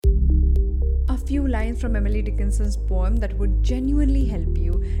lines from Emily Dickinson's poem that would genuinely help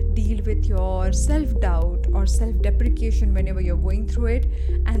you deal with your self-doubt or self-depreciation whenever you're going through it.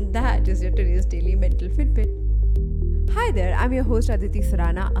 And that is your today's Daily Mental Fitbit. Hi there, I'm your host Aditi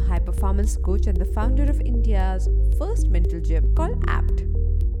Sarana, a high-performance coach and the founder of India's first mental gym called APT.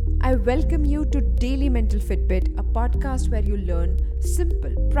 I welcome you to Daily Mental Fitbit, a podcast where you learn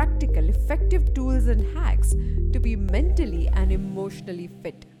simple, practical, effective tools and hacks to be mentally and emotionally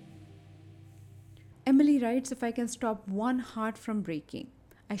fit. Emily writes, if I can stop one heart from breaking,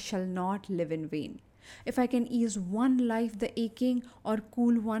 I shall not live in vain. If I can ease one life the aching or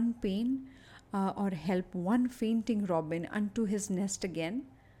cool one pain, or help one fainting robin unto his nest again,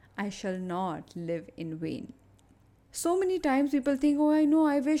 I shall not live in vain. So many times people think,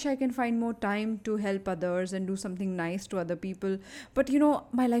 I wish I can find more time to help others and do something nice to other people. But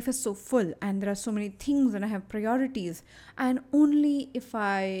my life is so full and there are so many things and I have priorities. And only if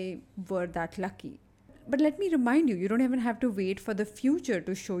I were that lucky. But let me remind you, you don't even have to wait for the future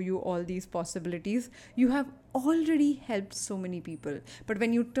to show you all these possibilities. You have already helped so many people. But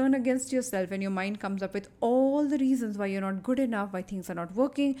when you turn against yourself and your mind comes up with all the reasons why you're not good enough, why things are not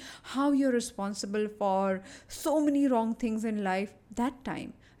working, how you're responsible for so many wrong things in life, that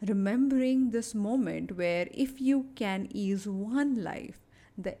time, remembering this moment where if you can ease one life,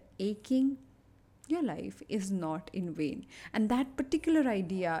 the aching, your life is not in vain. And that particular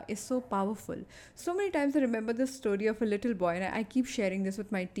idea is so powerful. So many times I remember the story of a little boy, and I keep sharing this with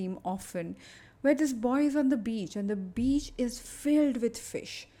my team often, where this boy is on the beach and the beach is filled with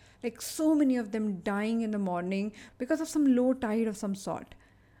fish, like so many of them dying in the morning because of some low tide of some sort.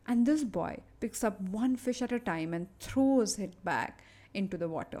 And this boy picks up one fish at a time and throws it back into the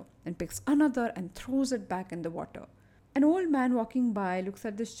water, and picks another and throws it back in the water. An old man walking by looks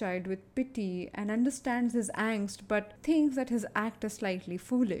at this child with pity and understands his angst, but thinks that his act is slightly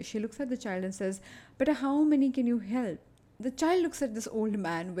foolish. He looks at the child and says, "But how many can you help?" The child looks at this old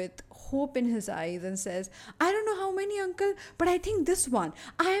man with hope in his eyes and says, "I don't know how many, uncle, but I think this one.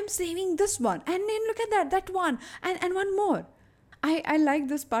 I am saving this one. And then look at that one, and one more." I like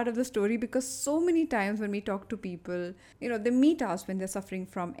this part of the story because so many times when we talk to people, they meet us when they're suffering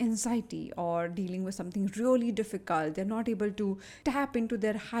from anxiety or dealing with something really difficult. They're not able to tap into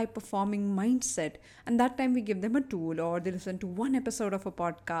their high-performing mindset. And that time we give them a tool, or they listen to one episode of a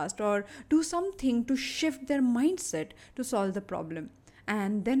podcast, or do something to shift their mindset to solve the problem.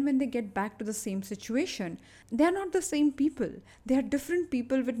 And then when they get back to the same situation, they are not the same people. They are different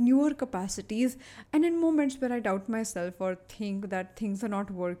people with newer capacities. And in moments where I doubt myself or think that things are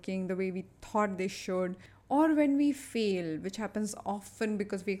not working the way we thought they should, or when we fail, which happens often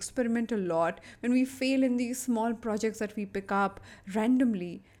because we experiment a lot, when we fail in these small projects that we pick up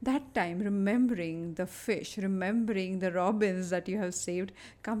randomly, that time remembering the fish, remembering the robins that you have saved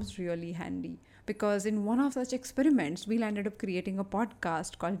comes really handy. Because in one of such experiments, we ended up creating a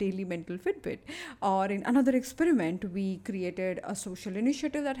podcast called Daily Mental Fitbit. Or in another experiment, we created a social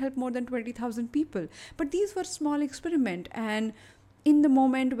initiative that helped more than 20,000 people. But these were small experiments, and in the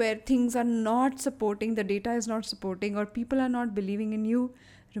moment where things are not supporting, the data is not supporting, or people are not believing in you,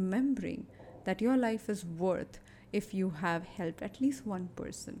 remembering that your life is worth if you have helped at least one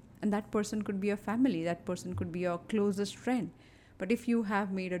person. And that person could be a family, that person could be your closest friend. But if you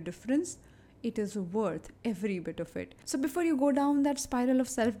have made a difference, it is worth every bit of it. So before you go down that spiral of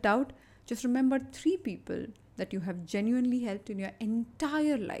self-doubt, just remember 3 people that you have genuinely helped in your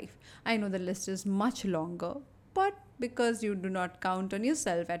entire life. I know the list is much longer, but because you do not count on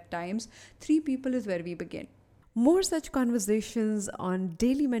yourself at times, 3 people is where we begin. More such conversations on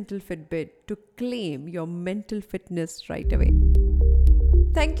Daily Mental Fitbit to claim your mental fitness right away.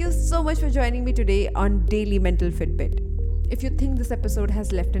 Thank you so much for joining me today on Daily Mental Fitbit. If you think this episode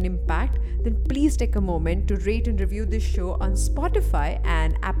has left an impact, then please take a moment to rate and review this show on Spotify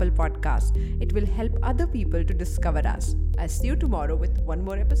and Apple Podcasts. It will help other people to discover us. I'll see you tomorrow with one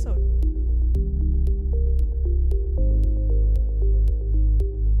more episode.